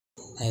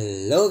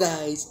Hello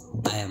guys,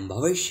 I am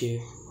भविष्य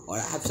और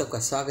आप सबका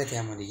स्वागत है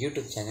हमारे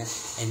यूट्यूब चैनल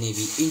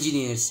एनएबी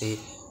इंजीनियर से।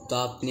 तो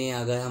आपने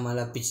अगर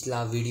हमारा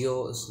पिछला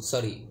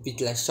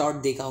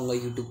शॉर्ट देखा होगा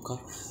यूट्यूब का,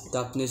 तो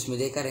आपने उसमें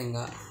देखा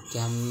रहेगा कि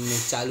हमने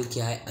चालू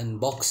किया है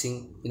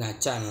अनबॉक्सिंग इन आवर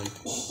चैनल।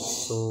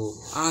 तो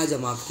आज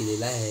हम आपके लिए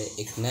लाए हैं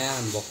एक नया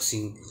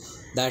unboxing,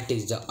 that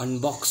is the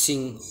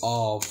unboxing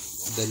of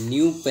the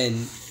new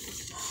pen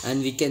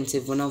and we can say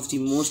one of the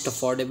most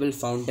affordable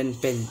fountain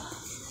pen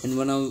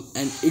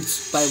and it's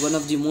by one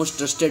of the most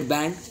trusted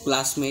brand,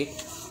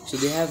 Classmate. So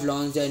they have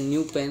launched a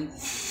new pen,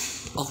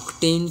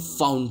 Octane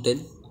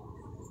fountain,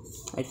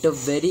 at a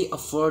very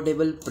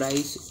affordable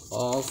price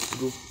of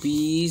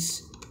rupees,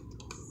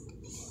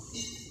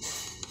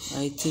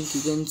 I think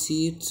you can see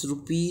it's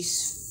rupees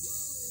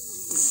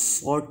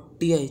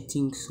 40. I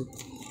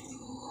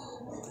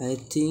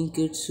think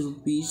it's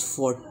rupees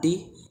 40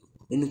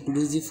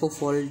 inclusive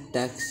of all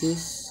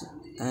taxes,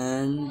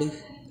 and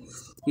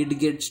it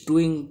gets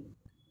two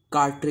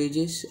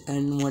cartridges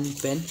and one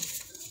pen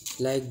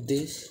like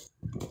this.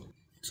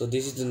 So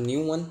this is the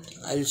new one.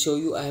 I'll show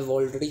you. I have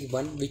already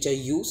one which I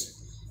use,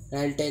 and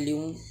I'll tell you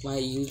my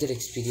user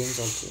experience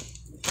also.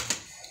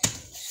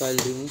 So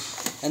I'll remove,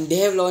 and they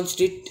have launched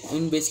it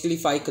in basically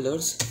 5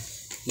 colors.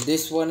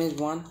 This one is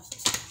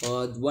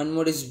one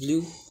more is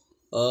blue,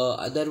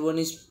 other one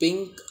is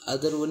pink,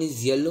 other one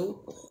is yellow,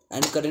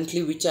 and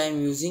currently which I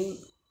am using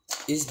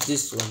is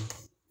this one,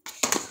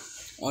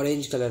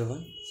 orange color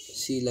one.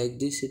 See, like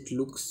this it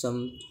looks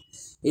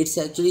it's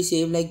actually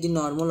same like the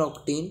normal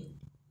Octane.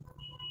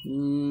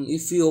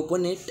 If we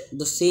open it,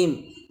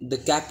 the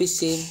cap is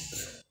same,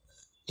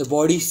 the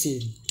body is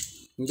same,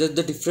 just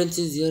the difference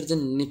is here the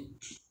nip.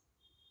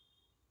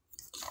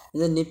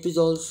 The nip is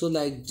also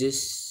like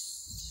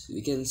this.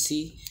 We can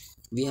see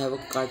we have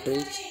a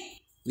cartridge.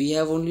 We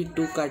have only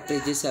 2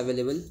 cartridges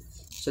available.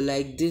 So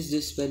like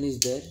this pen is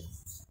there.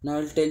 Now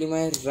I'll tell you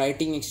my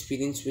writing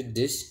experience with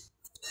this.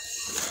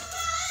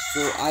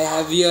 So I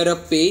have here a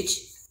page,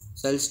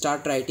 so I'll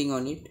start writing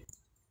on it.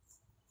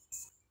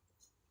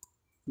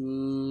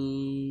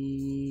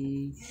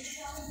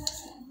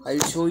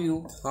 I'll show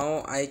you how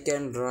I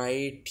can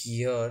write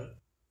here.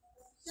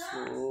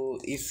 So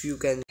if you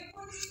can,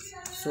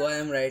 so I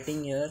am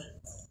writing here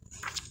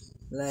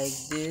like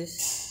this.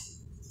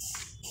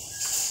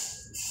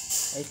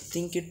 I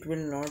think it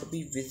will not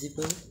be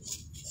visible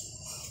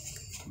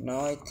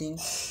now, I think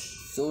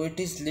so. It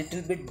is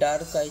little bit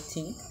dark, I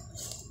think,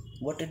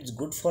 but it's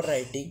good for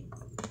writing,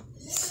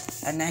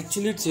 and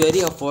actually it's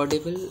very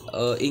affordable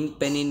ink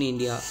pen in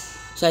India.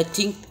 So I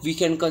think we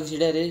can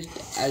consider it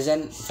as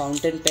an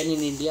fountain pen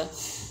in India,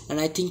 and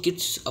I think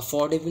it's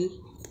affordable.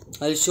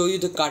 I'll show you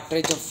the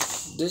cartridge of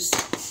this.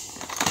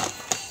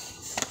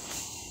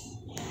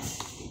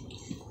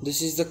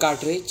 This is the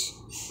cartridge,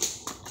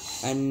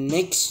 and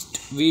next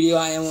video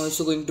I am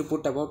also going to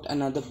put about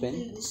another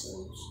pen,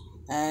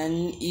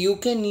 and you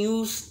can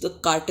use the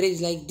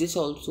cartridge like this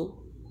also,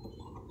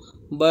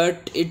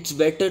 but it's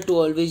better to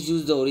always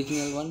use the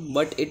original one,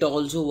 but it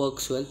also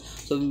works well.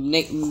 So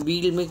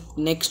we'll make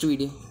next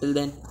video. Till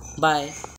then, bye.